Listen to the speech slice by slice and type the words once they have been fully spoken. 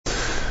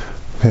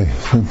Okay,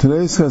 so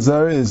today's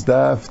Chazara is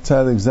Daf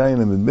Tzadik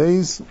Zayin Amid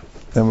Beis,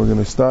 and we're going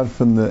to start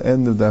from the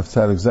end of Daf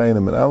Tzadik Zayin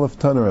Amid Aleph,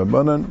 Taner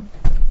Rabbanan,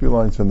 a few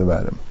lines from the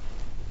bottom.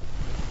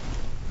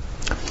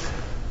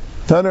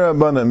 Taner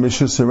Rabbanan,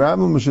 Mishus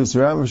Harabim, Mishus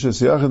Harabim,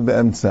 Mishus Yachid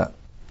Be'emtza.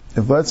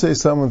 If let's say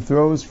someone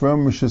throws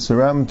from Mishus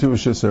Harabim to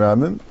Mishus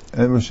Harabim,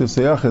 and Mishus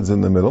Yachid's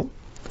in the middle,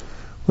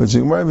 which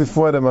you remember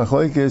before the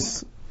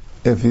Machlokes,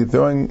 if you're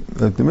throwing,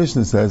 like the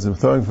Mishnah says, if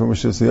throwing from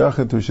Mishus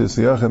Yachid to Mishus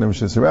Yachid and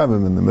Mishus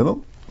Harabim in the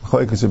middle,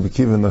 Machlokes Rabbi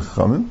Akiva and the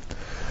Chachamim.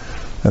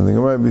 And the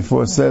Gemara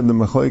before said the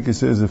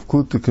Machlokes is if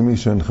Kluta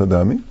Kamisha and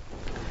Chadami.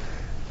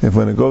 If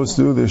when it goes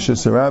through the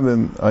Shis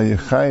Harabim, are you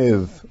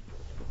chayiv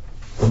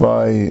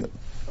by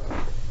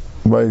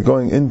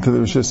going into the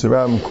Shis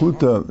Harabim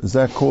Kluta, is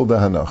that called a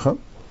Hanacha?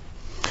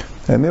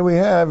 And then we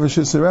have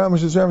Shis Harabim,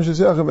 Shis Harabim, Shis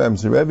Yachid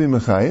Emser. Rabbi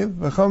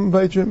Mechayiv, Chacham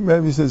Paitrim,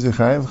 Rabbi says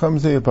Yechayiv, Chacham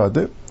say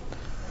Yepater.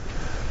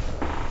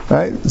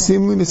 Right?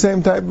 Seemingly the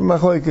same type of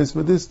Machlokes,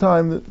 but this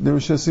time the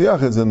Shis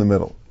Yachid's in the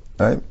middle.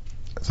 Right?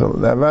 So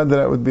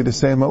that would be the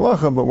same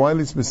halacha, but why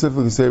did he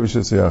specifically say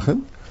B'Shis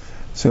Yachid?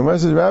 So Gemara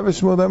says, Rabbi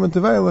Shmuel Daman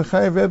Tevay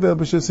L'chayiv Rebbe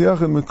B'Shis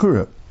Yachid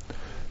Mekura.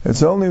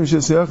 It's only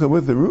B'Shis Yachid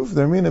with the roof.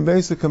 They're meaning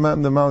basic command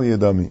in the Mal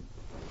Yadami.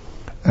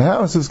 A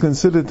house is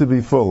considered to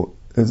be full.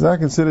 It's not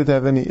considered to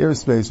have any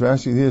airspace.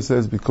 Rashi here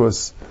says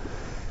because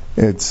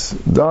it's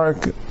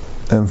dark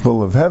and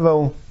full of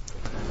hevel.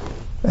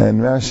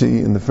 And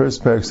Rashi in the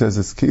first parak says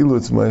it's Kilu,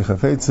 it's Mo'ei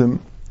Chafetzim.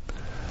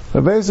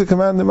 The basic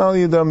command of Mal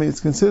Yadami, it's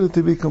considered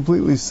to be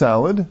completely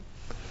solid,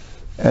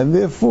 and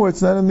therefore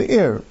it's not in the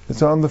air,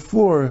 it's on the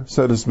floor,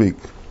 so to speak.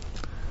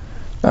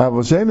 If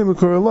it's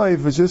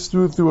just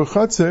through a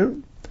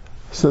chatzir,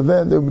 so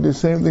then it would be the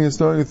same thing as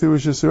throwing it through a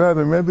Shis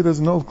Harabim. Rebbe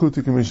doesn't hold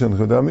Kluta Kamisha and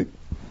Chadami.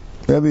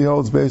 Rebbe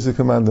holds basic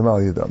command of Mal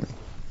Yadami.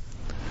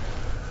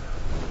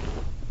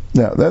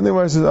 Now, then the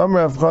Gemara says,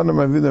 Amar Avchana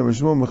Mavida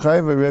Mishmul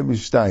Mechayva Rebbe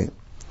Shtayim.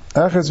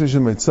 Achas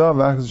Mishum Mitzah,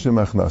 Achas Mishum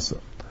Achnasa.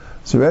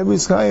 So Rebbe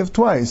is chayiv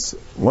twice.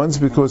 Once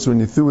because when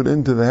you threw it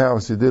into the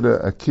house, you did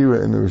a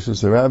akira in the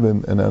Rishus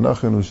Harabim and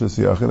anach in Rishus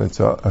Yachid, it's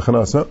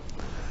achnasa.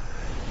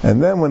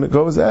 And then when it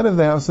goes out of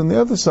the house on the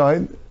other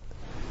side,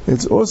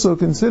 it's also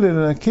considered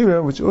an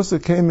akira, which also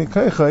came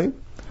mikaychay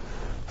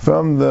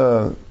from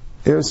the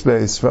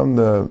airspace,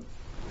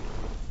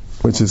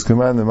 which is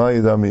commanded Mal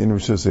Yadami in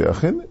Rishus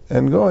Yachid,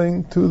 and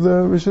going to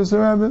the Rishus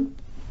Harabim.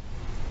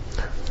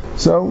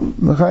 So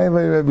mechayiv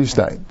Rebbe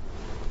Shtayim.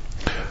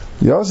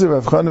 Yosef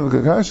Avchana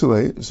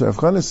v'kakashalei, so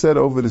Avchana said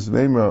over this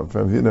meimah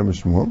from Yehuda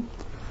Mishmuel,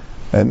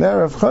 and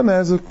now Avchana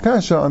has a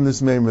kasha on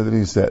this meimah that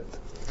he said.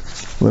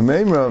 The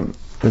meimah,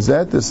 is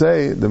that to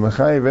say, the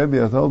Mechayiv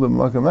Rebbe told him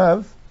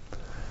Makamav,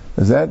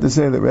 is that to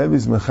say that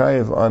Rebbe's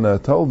Mechayiv on a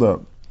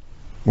Tolda,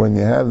 when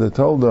you have the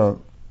Tolda,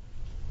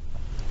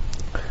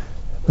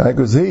 like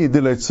was he,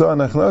 Diletzah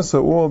and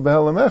Achnasa, all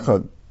Behelam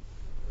Echad.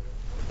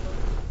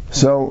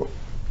 So,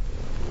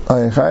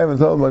 I chayiv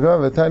told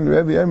Magav Tani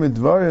Rebbe Emid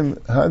Dvarim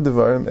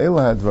Hadvarim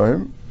Eila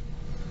Hadvarim.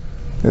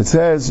 It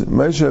says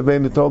Moshe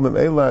Rabbeinu told them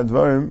Eila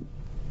Hadvarim.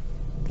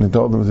 He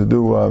told them to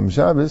do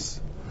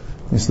Shabbos.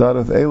 He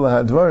started with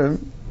Eila Hadvarim.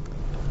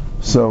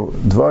 So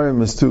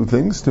Dvarim is two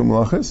things, two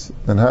malachas,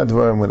 and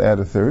Hadvarim would add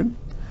a third.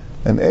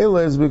 And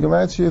Eila is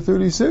Begematria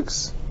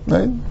 36,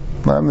 right?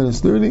 Lamed is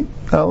 30,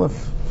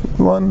 Aleph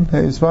 1,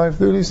 Hey is 5,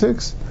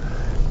 36.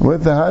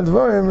 With the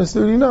Hadvarim is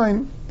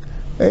 39.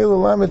 That's the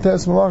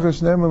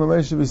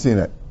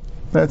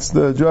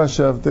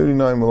drasha of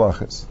 39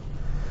 malachas.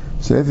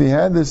 So if he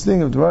had this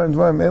thing of Dvarim,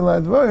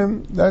 Eila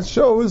Dvarim, that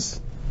shows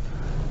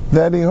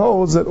that he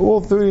holds that all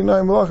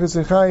 39 malachas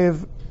are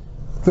chayiv,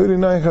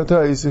 39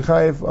 chatayis are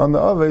chayiv on the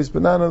aves,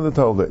 but not on the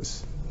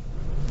toldes.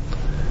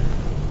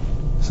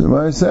 So the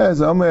Gemara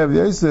says, Amar Rav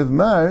Yosef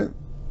Mar,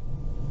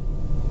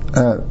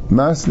 how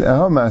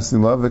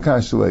masni love the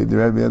kashalei, the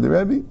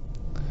Rebbe.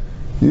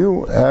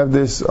 You have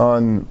this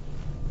on.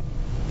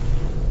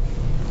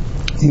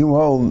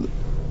 You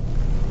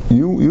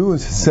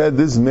said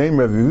this name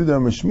Rav Yehuda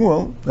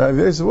Mishmuel. Rav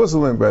Yosef also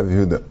learned Rav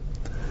Yehuda.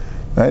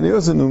 And he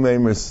also knew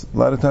names. A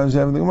lot of times you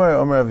have in the Gemara,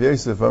 Amar Rav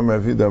Yosef, Amar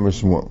Rav Yehuda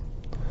Mishmuel.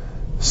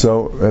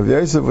 So Rav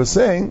Yosef was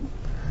saying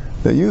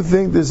that you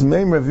think this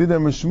name Rav Yehuda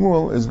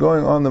Mishmuel is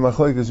going on the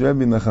Machlokes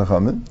Rebbe and the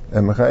Chachamim,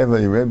 and Mechayiv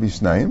Rebbe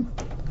Shnayim,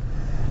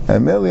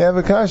 and merely have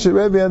a kasha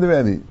Rebbe and the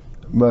Rebbe.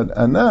 But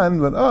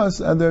us,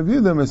 and the Rav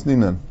Yehuda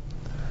Misninan.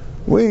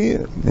 We,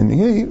 and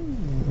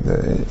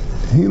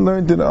he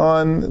learned it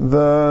on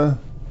the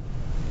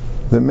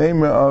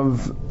meimah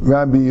of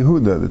Rabbi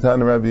Yehuda, the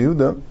town of Rabbi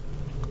Yehuda.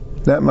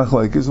 That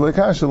machlokes is like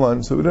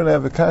kashalon, so we don't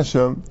have a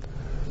kasha.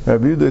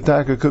 Rabbi Yehuda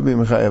Taka could be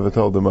mechayev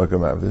told the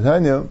makamav. The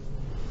Tanya,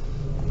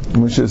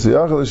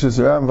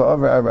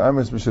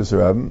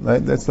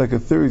 right? That's like a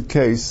third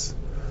case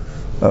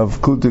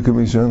of Kluta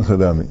Kamisha and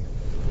Chadami.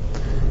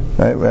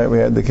 Right? We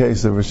had the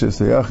case of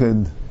Rishis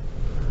Yachid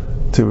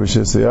to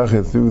Rishis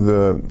Yachid through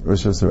the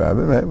Rishis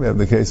Harabim, right? We have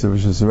the case of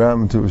Rishis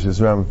Harabim to Rishis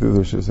Harabim through the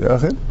Rishis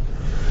Yachid.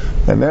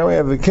 And now we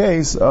have the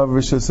case of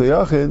Rishis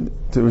Yachid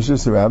to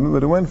Rishis Harabim,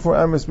 but it went for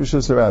Amos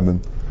Rishis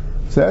Harabim.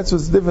 So that's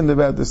what's different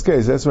about this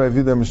case. That's why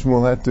Yehuda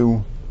Mishmuel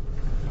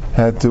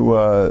had to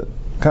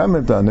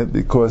comment on it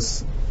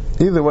because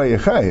either way you're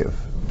chayiv.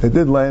 It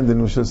did land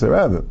in Rishus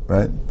HaRabim,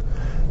 right?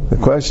 The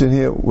question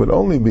here would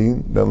only be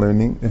the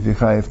learning if you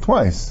chayiv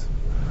twice.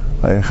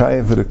 Are you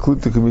chayiv for the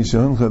kluta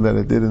kamishahuncha that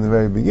it did in the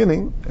very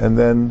beginning, and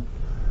then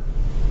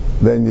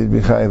you'd be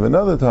chayiv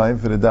another time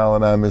for the dal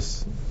and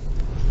amis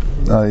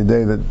on the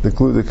day that the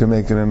kluta can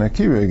make it an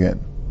akira again.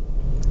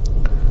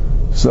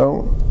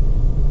 So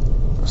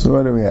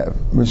what do we have?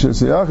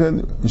 Mishus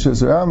Yachid,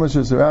 Mishus Ram,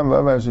 Mishus Ram,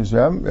 Vavar Mishus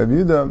Ram, Rav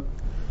Yehuda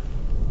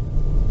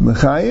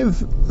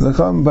Mechayiv,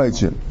 Lecham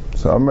Baichin.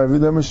 So Amar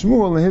Rav Yehuda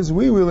Mishmuel, and his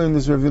we learn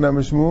this Rav Yehuda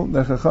Mishmuel,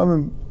 that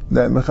Chachamim,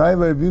 that Mechayiv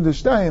Rav Yehuda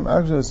Shtayim,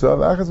 Achshon Asav,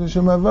 Achas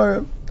Mishum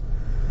Havara.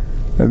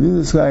 Rav Yehuda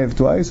is chayiv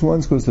twice,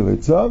 one because of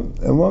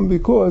Eitzav, and one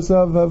because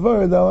of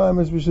Havara, Dalam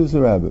is Mishus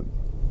Harabim.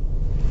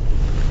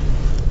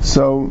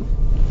 So,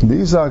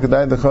 these are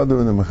Kedai Dechadu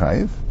in the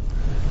Mechayiv,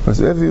 because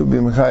if you be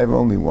Mechayiv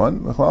only one,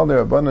 Mechlal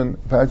they're Rabbanan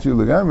Patu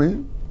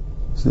Legamri,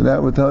 so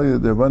that would tell you that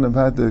they're Rabbanan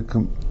Patu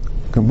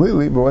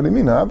completely, but what do you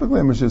mean?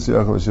 Ha'apakle Mishus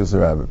Yachal Mishus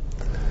Harabim.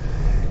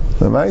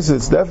 The Maisa,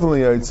 it's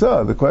definitely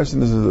Eitzah. The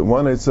question is it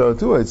one Eitzah or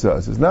two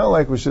Eitzahs? It's not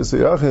like Rishus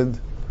Yachid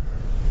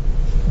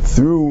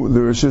through the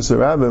Rishus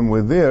HaRabim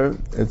with there,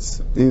 it's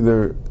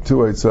either two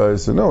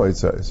Eitzahs or no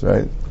Eitzahs,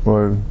 right?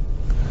 Or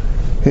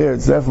here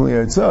it's definitely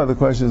Eitzah. The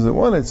question is it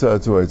one Eitzah or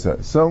two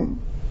Eitzahs? So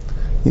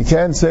you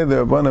can't say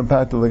they're Rabbanan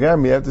Pata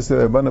Legam. You have to say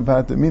they're Rabbanan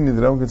Pata, meaning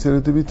they don't consider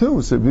it to be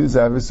two. So Rabbi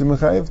Zavis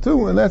Mechayiv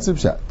two, and that's a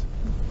pshat.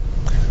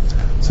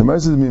 So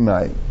Mercy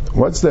Mimai.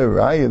 What's the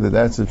raya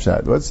that's a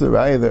pshat? What's the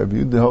raya that Rabbi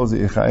Yehuda holds the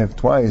Yechayiv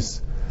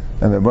twice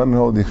and the Rabbanan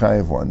hold the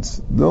Yechayiv once?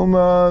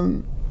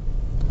 Dilman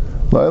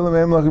La'olam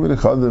Em Lachim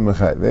B'Echad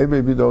L'Mechayiv.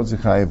 Rabbi Yehuda holds the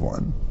Yechayiv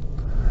one.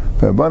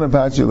 The Rabbanan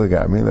Pachi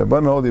Legami. The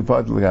Rabbanan hold the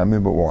Pachi Legami,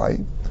 but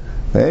why?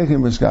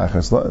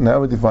 And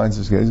how it defines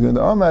this case? He's going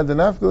to Amad the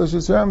Nafkel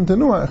Shesram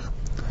Tenuach,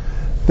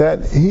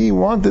 that he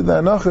wanted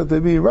the Anacha to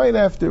be right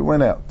after it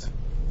went out.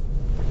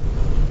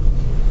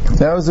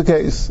 That was the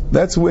case.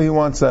 That's where he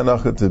wants the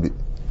Anacha to be.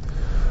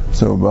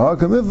 So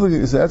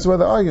that's why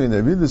they're arguing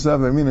there. So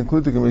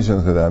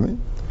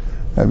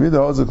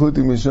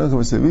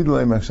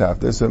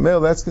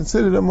male, that's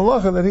considered a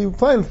malacha that he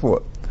planned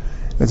for.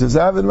 It's a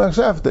Zavid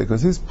Machshavte,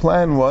 because his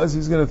plan was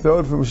he's going to throw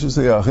it from Rishus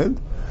HaYachid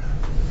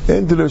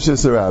into the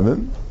Rishus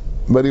HaRabim,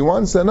 but he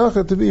wants the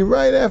Anacha to be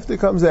right after it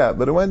comes out.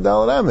 But it went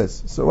Dal and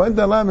Amis. So when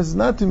Dal and Amis is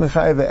not to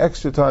Mechayiv the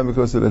extra time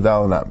because of the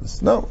Dal and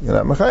Amis. No, you're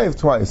not Mechayiv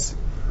twice,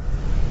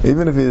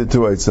 even if he did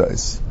two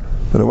Eitzais.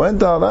 But it went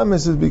Dal and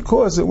Amis is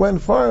because it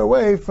went far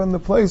away from the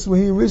place where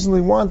he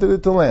originally wanted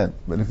it to land.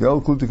 But if the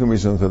old Kluti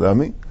Commission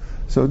Chadami,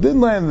 so it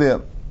didn't land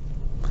there.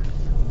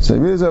 So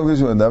if you have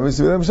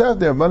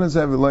Mashafte, abundance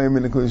have Elohim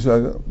in the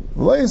Klishaga,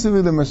 Elohim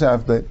Savid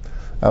Mashafte,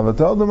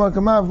 Avatal the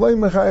Makamav, Elohim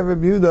Mechayiv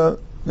Rabbi Yehuda,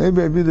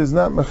 maybe Rabbi Yehuda is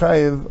not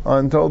Mechayiv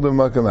on Tol the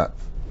Makamav.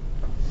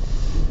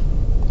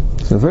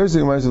 So first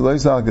thing, Moshe Lo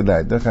Yisal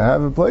Kedai, they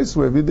have a place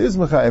where Rabbi Yehuda is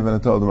Mechayiv on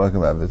Tol the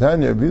Makamav. The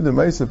Tanya, Rabbi Yehuda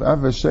Meisef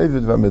Afa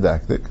Shevet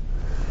V'Medaktik.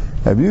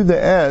 Rabbi Yehuda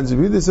adds,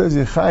 Rabbi Yehuda says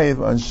Yechayiv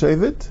on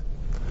Shevet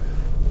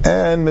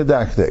and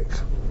Medaktik.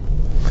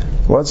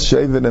 What's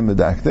Shevet and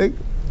Medaktik?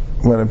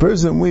 When a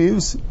person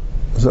weaves,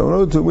 so in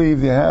order to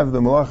weave, you have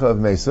the malacha of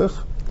Mesach,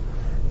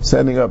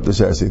 setting up the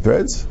chassis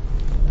threads.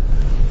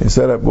 You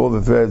set up all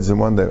the threads in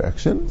one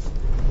direction,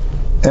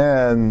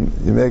 and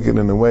you make it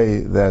in a way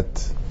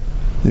that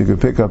you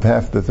could pick up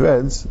half the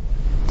threads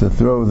to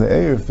throw the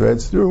air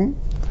threads through,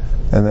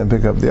 and then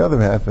pick up the other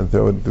half and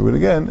throw it through it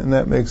again, and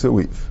that makes a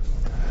weave.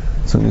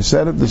 So when you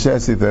set up the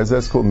chassis threads,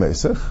 that's called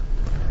Mesach.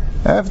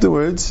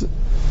 Afterwards,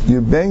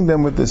 you bang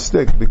them with the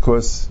stick,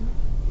 because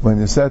when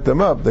you set them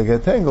up, they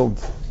get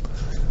tangled.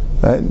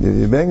 Right?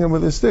 You bang them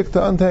with a stick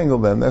to untangle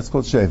them. That's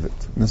called shevet.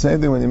 And the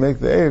same thing when you make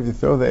the erev, you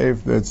throw the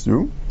erev threads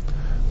through,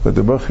 put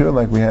the bukhir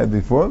like we had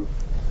before.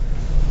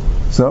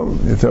 So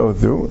you throw it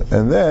through,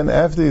 and then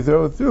after you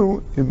throw it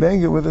through, you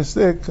bang it with a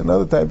stick,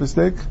 another type of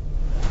stick,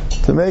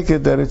 to make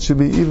it that it should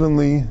be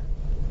evenly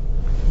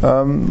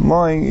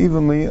lying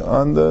evenly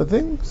on the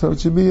thing. So it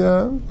should be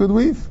a good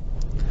weave.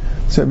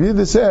 So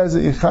Yehuda says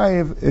that you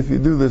chayiv if you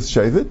do this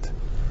shevet.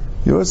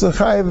 You also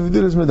chayiv if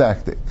you do this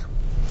medaktik.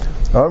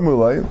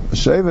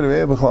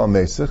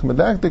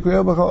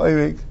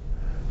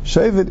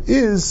 Shevet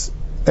is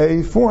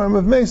a form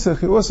of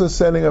Mesach. You're also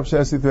setting up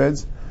chassis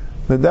threads.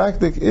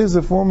 Medaktik is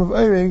a form of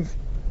Eirig.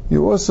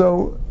 You're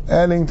also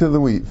adding to the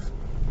weave.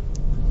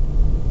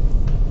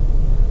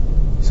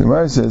 So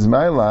Mari says,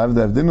 "My love,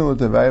 so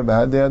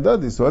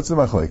what's the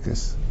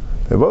machlekes?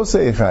 They both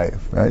say Yechayiv,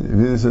 right?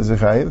 Yehuda says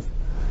Yechayiv,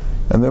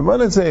 and the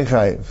Rabbanan say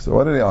Yechayiv. So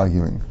what are they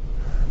arguing?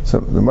 So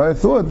the Mari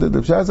thought that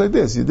the pshat is like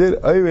this: you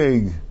did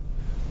Eirig,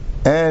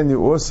 and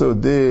you also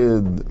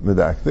did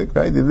Medaktik,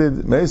 right? You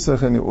did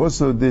Mesach and you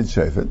also did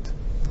Shevet.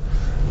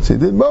 So you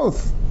did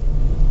both.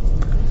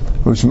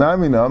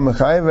 Ushmamina,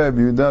 Mechayiv Rabbi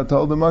Yehuda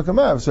told the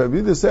Makamav. So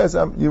Rabbi Yehuda says,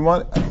 you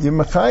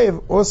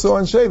Mechayiv also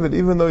on Shevet,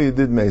 even though you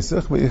did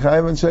Mesach, but you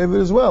Chayiv on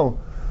Shevet as well.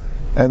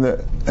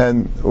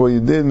 Or you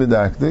did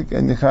Medaktik,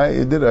 and you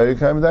did Erik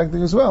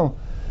Medaktik as well.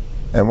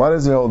 And why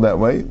does it hold that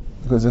way?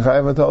 Because the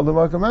Chayiv told the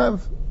Makamav.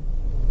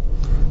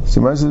 So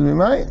Moshe says,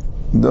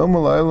 Maybe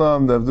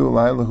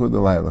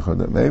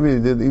he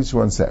did each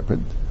one separate.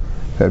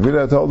 Rabbi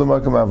Yehuda told the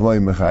Makamav loy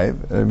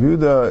mechayev. Rabbi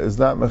Yehuda is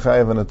not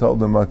mechayev and told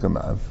the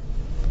Makamav.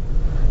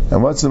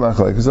 And what's the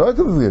machlek? Because I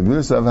could believe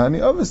Rabbi Yehuda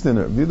Savhani Avis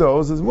dinner. Rabbi Yehuda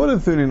holds there's more than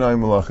 39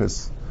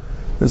 malachas.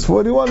 There's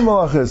 41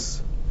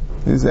 malachas.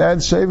 He's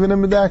add shaving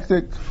and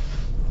medactic.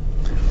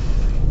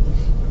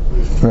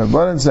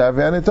 Rabbanan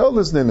Savhani told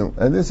us ninu,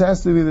 and this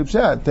has to be the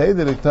pshat. Tei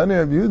the Tani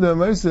Rabbi Yehuda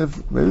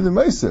Meisif, maybe the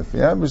Meisif.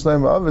 Yeah,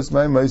 Bishleim Avis,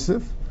 my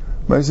Meisif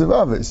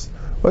Avis.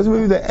 What's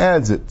maybe that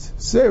adds it?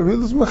 Say Rabbi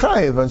Yehuda's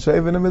mechayev on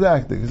shaving and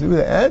medactic. Because maybe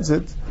that adds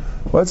it.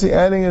 What's he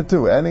adding it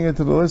to? Adding it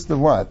to the list of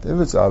what? If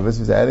it's Avis,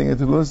 he's adding it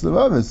to the list of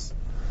Avis.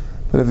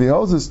 But if he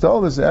holds his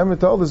toldus, Amir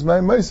told us, my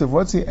Meisif,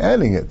 what's he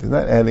adding it? He's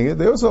not adding it.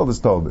 They also hold his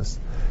toldus.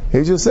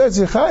 He just says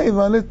Yechayev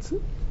on it,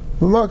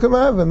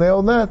 and they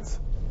hold that.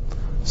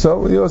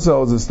 So he also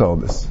holds his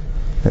toldus.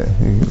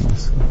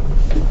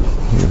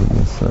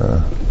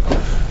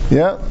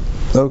 Yeah.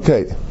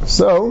 Okay.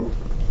 So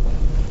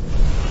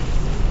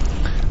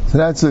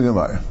that's the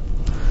Gemara.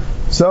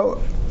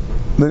 So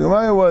the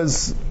Gemara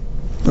was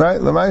right.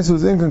 The Gemara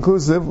was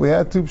inconclusive. We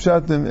had two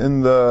pshatim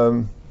in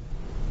the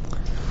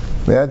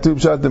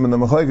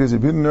Machlekes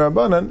Yehuda and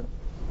Rabbanan.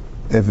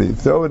 If you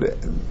throw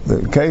it,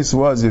 the case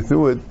was you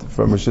threw it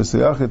from Rosh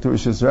Hashanah to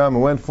Rosh Hashanah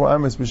and went 4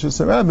 Amos Rosh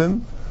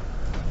Hashanah,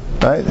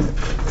 right?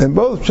 And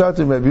both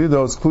pshatim Rabbi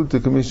Yehuda is klud to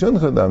Kamishon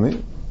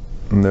Chadami,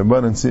 and the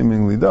Rabbanan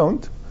seemingly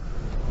don't.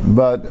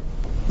 But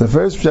the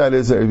first pshat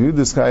is that Rabbi Yehuda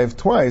is chayiv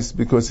twice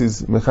because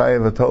he's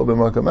mechayev atol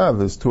b'makamav.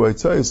 There's two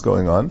eitzayis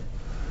going on,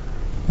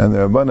 and the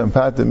Rabbanan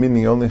pata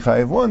meaning only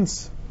chayiv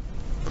once.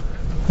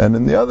 And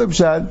in the other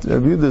pshat,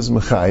 Rabbi Yehuda is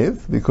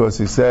mechayev because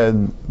he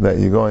said that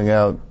you're going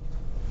out.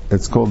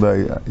 It's called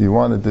you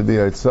want it to be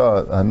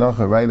eitzah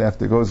hanacha right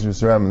after it goes to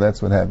Yisrael, and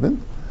that's what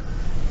happened.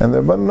 And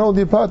the Rabbanan hold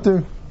you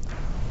pater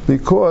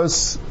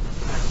because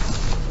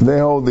they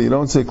hold that you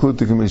don't say klud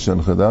to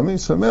Kamishon Chadami.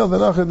 So the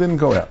hanacha didn't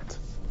go out.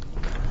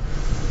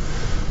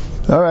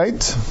 All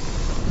right.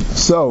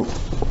 So,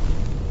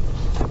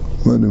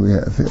 what do we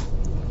have here?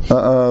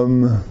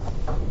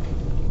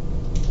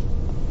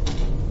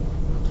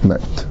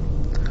 Right.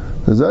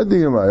 Zadi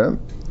Gemara.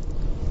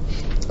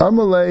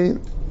 Amalei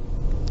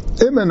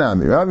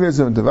imanami. Rabbi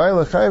Yosef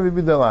Tavayla Chayav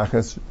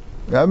B'Dalachas.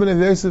 Rabbi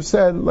Yosef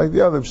said like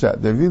the other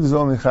pshat. The Rabbi is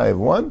only Chayav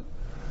one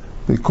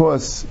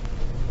because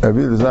Rabbi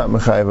is not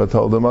Mechayav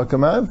Atol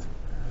Makamav,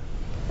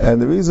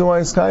 and the reason why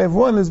it's Chayav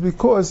one is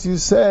because you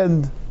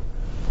said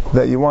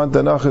that you want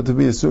the nacha to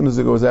be as soon as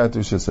it goes out to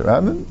Shesar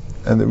Rabin,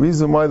 and the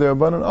reason why the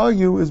Rabbanan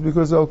argue is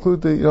because you don't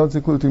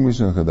include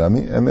Mishon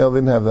Chadami, and they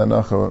didn't have that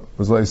nacha,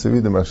 was like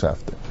Savida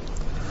Machshafte.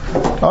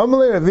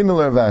 Amalei Ravina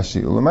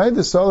Larvashi, Ulamai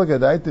the Salak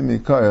Adaita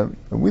Mikara,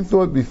 and we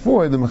thought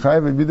before the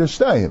Mechayev would be the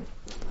Shtayim.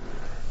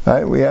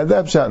 Right? We had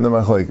that shot in the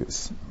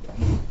Machlekes.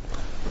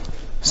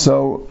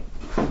 So,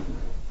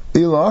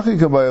 Ilachi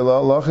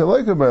Kabayla, Lachi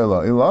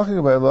Lekabayla, Ilachi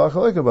Kabayla,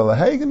 Lachi Lekabayla.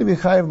 How are you going to be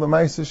Chayev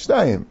Lamaisa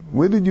Shtayim?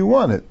 Where did you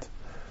want it?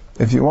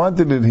 If you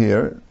wanted it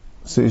here,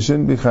 so you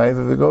shouldn't be chayiv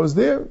if it goes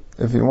there.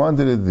 If you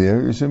wanted it there,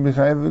 you shouldn't be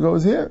chayiv if it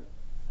goes here.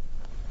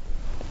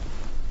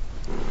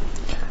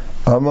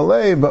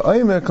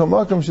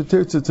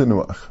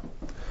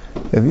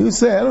 If you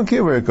say, I don't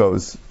care where it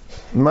goes,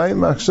 my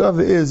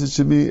machshava is it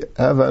should be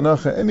have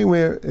anacha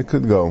anywhere it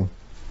could go.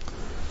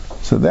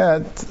 So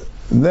that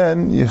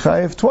then you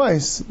chayiv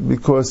twice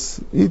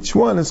because each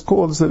one is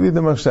called savida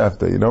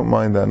machshavta. You don't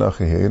mind the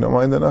anacha here, you don't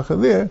mind the anacha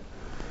there.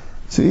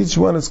 So each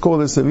one is called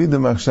a Savida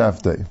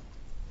Machshavtei,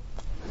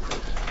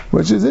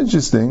 which is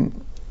interesting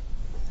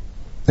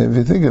if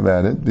you think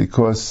about it,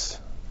 because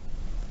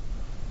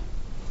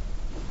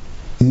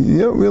you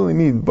don't really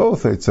need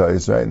both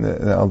eitzayis, right?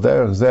 Al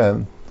derech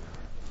zeh,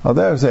 you're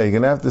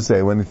going to have to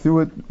say when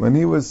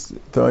he was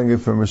throwing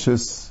it from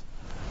Rishus,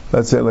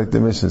 let's say like the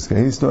Mishnas,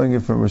 he's throwing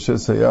it from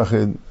Rishus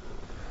HaYachid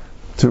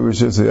to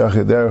Rishus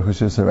HaYachid derech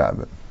Rishus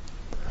HaRabbin.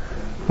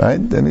 Right?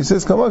 And he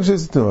says, I don't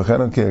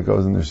care, it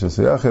goes in the Rishus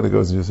HaYachid, it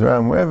goes in Rishus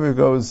HaRabbin, wherever it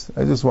goes,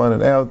 I just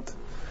want it out.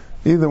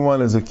 Either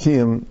one is a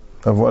kiyum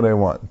of what I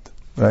want.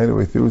 Right?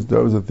 If we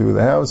throws it through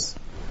the house,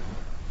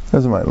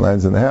 doesn't matter, it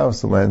lands in the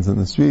house, it lands in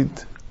the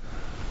street,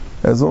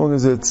 as long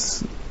as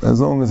it's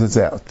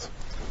out.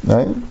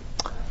 Right?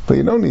 But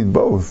you don't need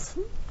both.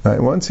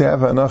 Right? Once you have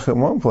hanach in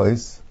one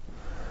place,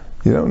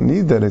 you don't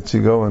need that it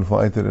should go and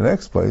fly to the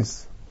next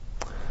place.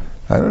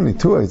 I don't need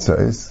two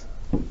eitzayis.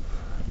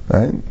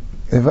 Right?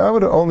 If I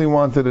would have only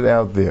wanted it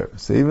out there,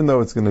 so even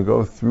though it's going to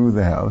go through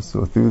the house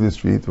or through the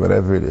street,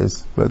 whatever it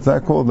is, but it's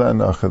not called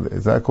hanacha,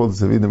 it's not called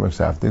savida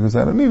machshavte because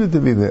I don't need it to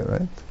be there,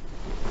 right?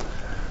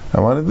 I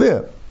want it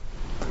there.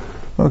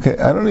 Okay,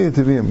 I don't need it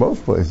to be in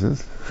both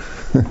places.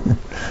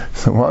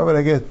 So why would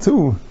I get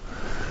two?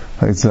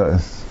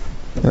 Eitzayis?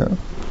 Yeah.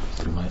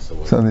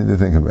 Something to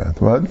think about.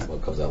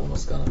 What comes out when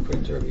Maskana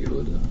printer of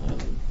Yehuda?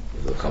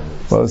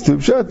 Well, it's two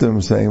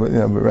pshatim saying, but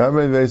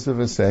Rabbi Yosef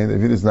is saying that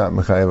if he is not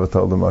mechayev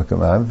atol the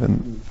makamav,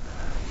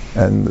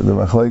 and the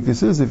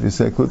machlekes is if you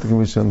say klud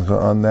kamishon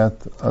on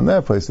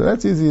that place, so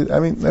that's easy. I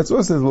mean, that's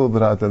also a little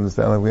bit hard to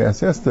understand, like we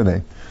asked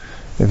yesterday.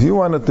 if you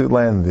wanted to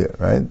land there,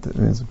 right? It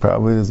means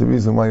probably there's a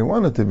reason why you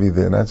wanted to be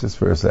there, not just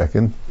for a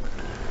second,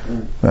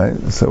 right?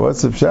 So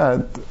what's the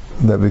pshat?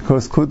 That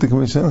because Klutik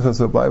Mishincha,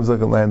 so it lives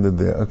like it landed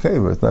there. Okay,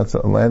 but it's not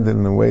so landed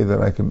in a way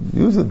that I could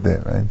use it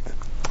there, right?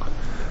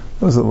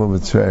 It was a little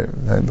bit share,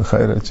 right? The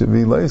chayra should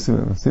be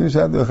leisim. The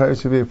chayra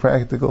should be a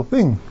practical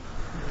thing,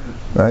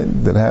 right?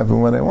 That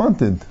happened when I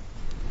wanted.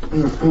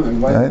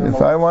 Right?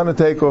 If I want to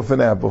take off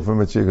an apple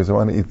from a tree because I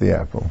want to eat the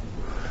apple,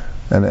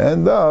 and I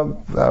end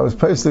up, I was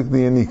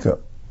basically a nika,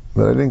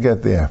 but I didn't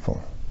get the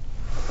apple.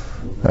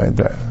 Right?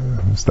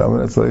 I'm saying I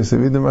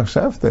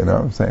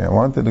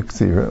wanted a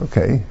ksira,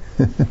 okay.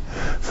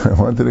 I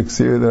wanted a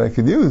ksira that I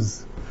could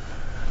use,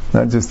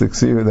 not just a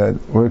ksira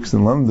that works in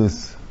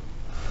lumdis.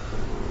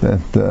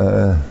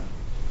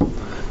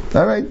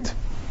 All right.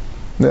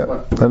 Yeah,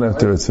 I don't have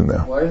to answer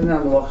now. Why isn't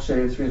that malach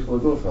shein tzrich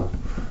l'gufa?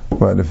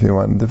 What if you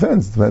want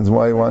defense? Depends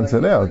why he wants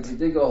it out. Like you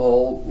dig a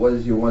hole. What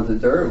is you want the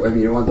dirt? I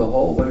mean, you want the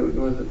hole. What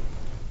was it?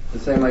 The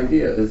same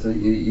idea. Is that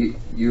you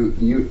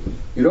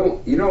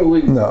don't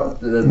really no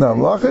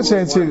malach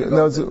shein tzrich.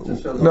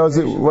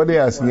 What are you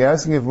asking? You're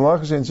asking if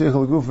malach shein tzrich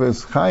l'gufa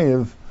is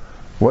chayiv.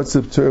 What's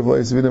the p'tur of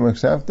lois vidim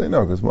achshavte?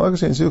 No, because malach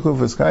shein tzrich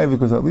l'gufa is chayiv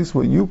because at least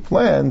what you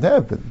planned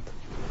happened.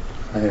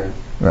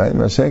 Right?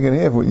 Mashiach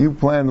here, what you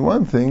planned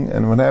one thing,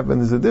 and what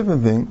happened is a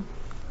different thing.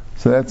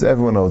 So that's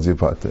everyone holds you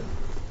pater.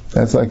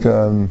 That's like,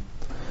 yeah.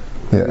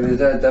 Is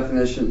that a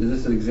definition? Is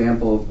this an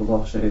example of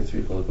malach shein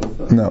tzrich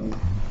l'gufa? No.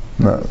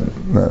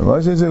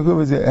 Malach shein tzrich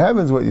l'gufa is it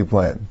happens what you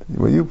planned.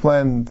 What you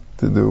planned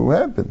to do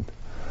happened.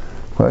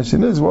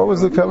 Question is, what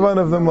was the kavan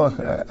of the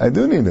malach? I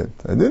do need it.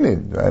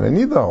 Right? I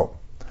need the hole.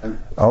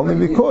 Only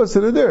because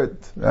of the dirt.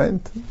 Right?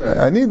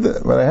 I need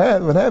what I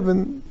had. What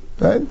happened?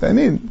 Right? I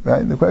need.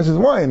 Right? The question is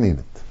why I need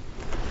it.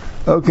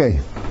 Okay.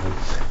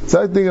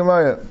 Tzad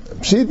Gemara.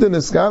 Pshita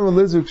neskav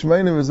lizuk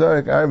shmeinim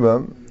v'zarek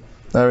arba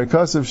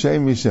narikasav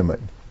sheim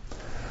mishimain.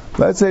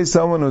 Let's say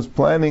someone was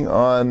planning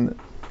on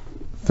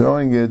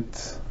throwing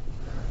it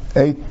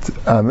 8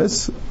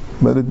 amis,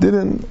 but it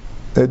didn't.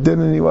 He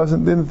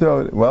didn't throw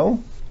it well,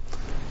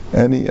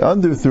 and he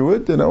underthrew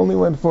it, and it only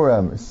went 4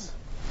 amis.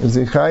 Is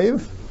he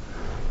chayiv?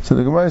 So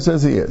the Gemara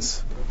says he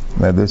is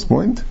at this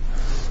point.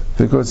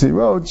 Because he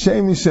wrote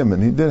Shemi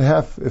Shimon, he did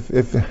half.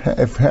 If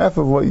half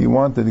of what you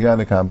wanted got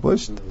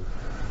accomplished,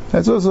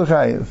 that's also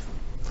chayiv,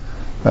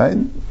 right?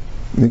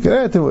 You can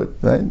add to it,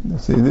 right?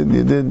 So you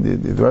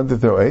wanted to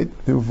throw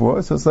 8, 2,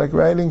 4. So it's like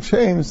writing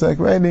Shem. It's like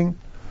writing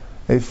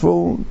a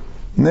full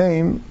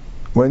name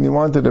when you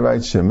wanted to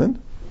write Shimon,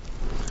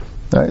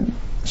 right?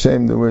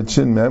 Shem, the word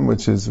Shin Mem,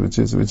 which is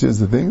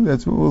the thing.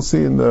 That's what we'll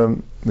see in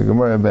the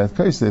Gemara about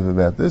Kaislev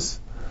about this.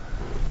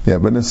 Yeah,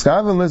 but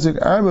Neskav Lizik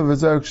Arba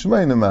V'Zarek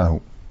Shmeina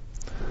Mahu.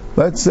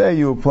 Let's say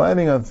you were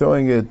planning on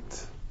throwing it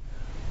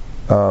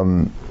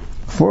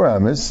 4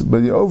 amis,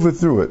 but you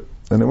overthrew it,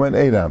 and it went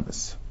 8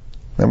 amis.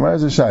 Now,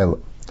 where's the shaila?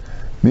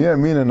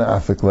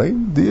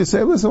 Do you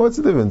say, listen, what's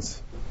the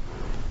difference?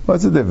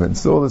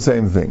 It's all the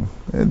same thing.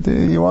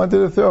 You wanted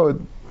to throw it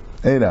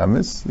 8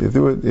 amis, you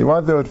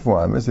wanted to throw it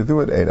 4 amis, you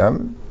threw it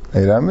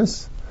 8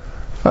 amis.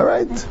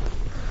 Alright.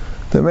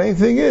 The main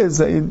thing is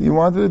that you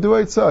wanted to do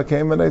Eitzah,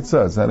 came at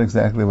Eitzah. It's not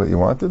exactly what you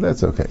wanted,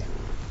 that's okay.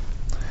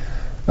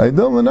 It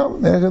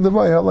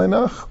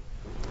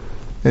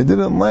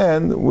didn't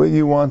land where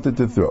you wanted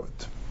to throw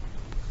it.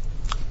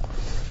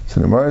 So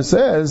the Gemara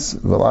says, So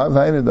the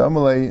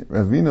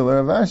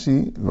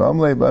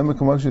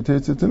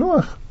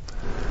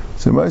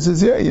Gemara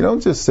says, yeah, you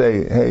don't just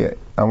say, hey,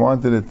 I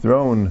wanted it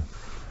thrown,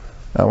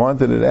 I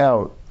wanted it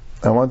out,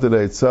 I wanted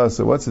it so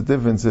what's the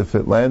difference if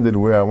it landed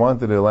where I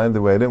wanted it,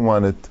 landed where I didn't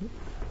want it?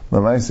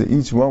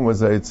 Each one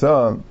was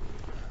Eitzah,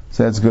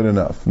 so that's good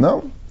enough.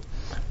 No.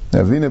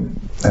 Avina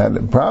had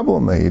a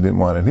problem. He didn't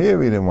want it here,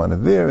 he didn't want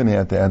it there, and he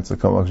had to answer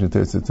Kol Maksheh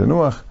Tetzet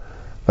Tenuach.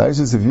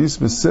 If you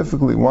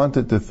specifically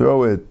wanted to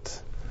throw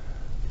it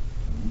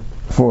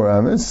 4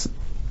 amis,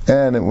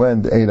 and it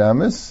went 8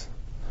 amis,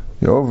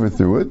 you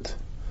overthrew it,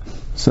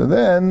 so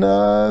then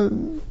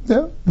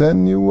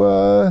you,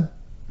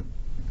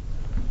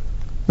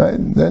 right,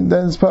 then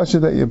it's pasha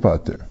that you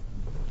pater.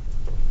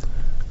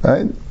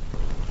 Right?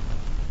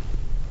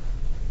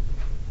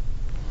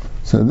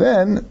 So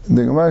then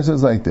the Gemara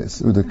says like this: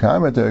 So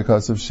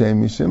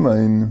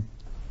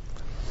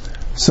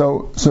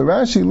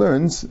Rashi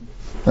learns,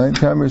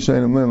 right?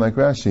 Learn like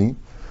Rashi,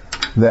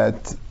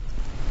 that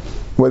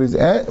what he's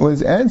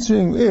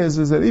answering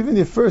is that even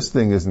your first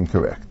thing isn't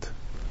correct.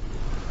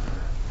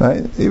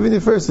 Right? Even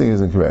your first thing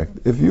isn't correct.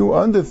 If you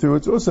underthrew,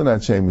 it's also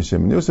not Shem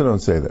Mishim. You also don't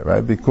say that,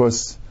 right?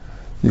 Because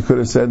you could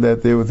have said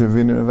that there with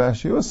Ravina and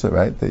Rashi also,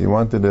 right? That you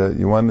wanted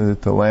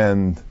it to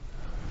land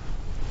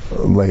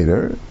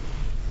later.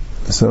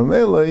 So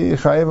Mela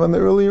Chayiv on the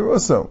earlier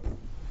also,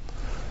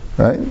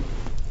 right?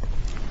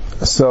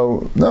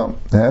 So no,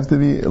 it have to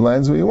be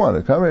lands where you want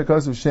it. Kamer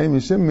Kasav Shem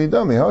Yishim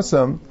Midami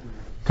Hasam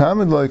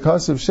Kamen Lo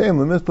Kasav Shem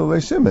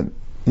Lemithal Shimon.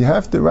 You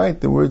have to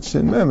write the word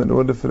Shin Mem in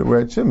order for the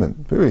word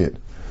Shimon. Period.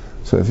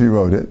 So if you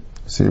wrote it,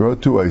 so you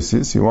wrote 2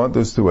 oisius, you want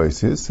those 2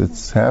 oisius.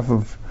 It's half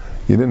of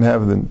You didn't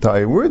have the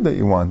entire word that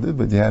you wanted,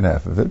 but you had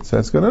half of it, so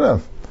that's good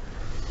enough.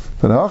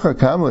 But hacha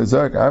kamle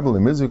zark arbel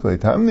mizuk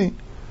tamni.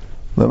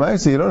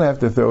 Lamaisa, you don't have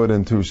to throw it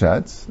in 2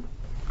 shots.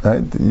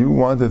 Right? You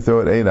want to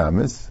throw it 8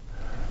 amis.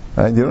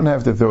 Right? You don't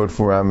have to throw it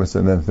 4 amis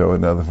and then throw it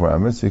another 4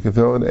 amis. You can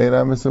throw it 8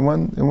 amis in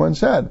one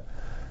shot.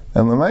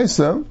 And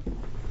lamaisa,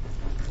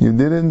 you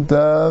didn't.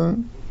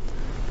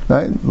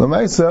 Right?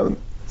 Lamaisa,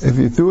 if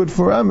you threw it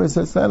 4 amis,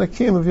 that's not a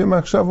kiyum of your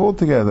machshav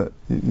altogether.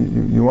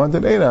 You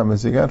wanted 8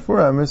 amis, you got 4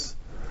 amis.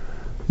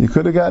 You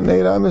could have gotten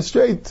 8 amis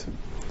straight.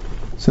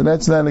 So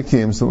that's not a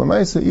kiyum. So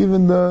lamaisa,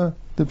 even the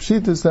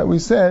pshitas that we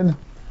said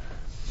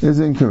is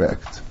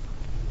incorrect.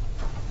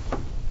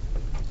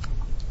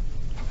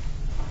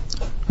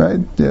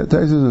 Right? Yeah,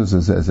 Taisus also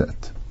says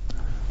that.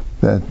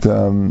 The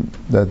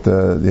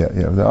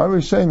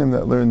Arish Shainim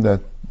that learned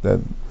that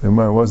the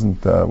Gemara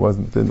wasn't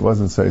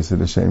say to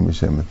the Shem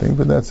Mishem thing,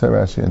 but that's how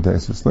Rashi and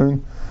Taisus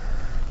learn.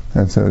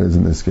 That's how it is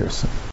in this case.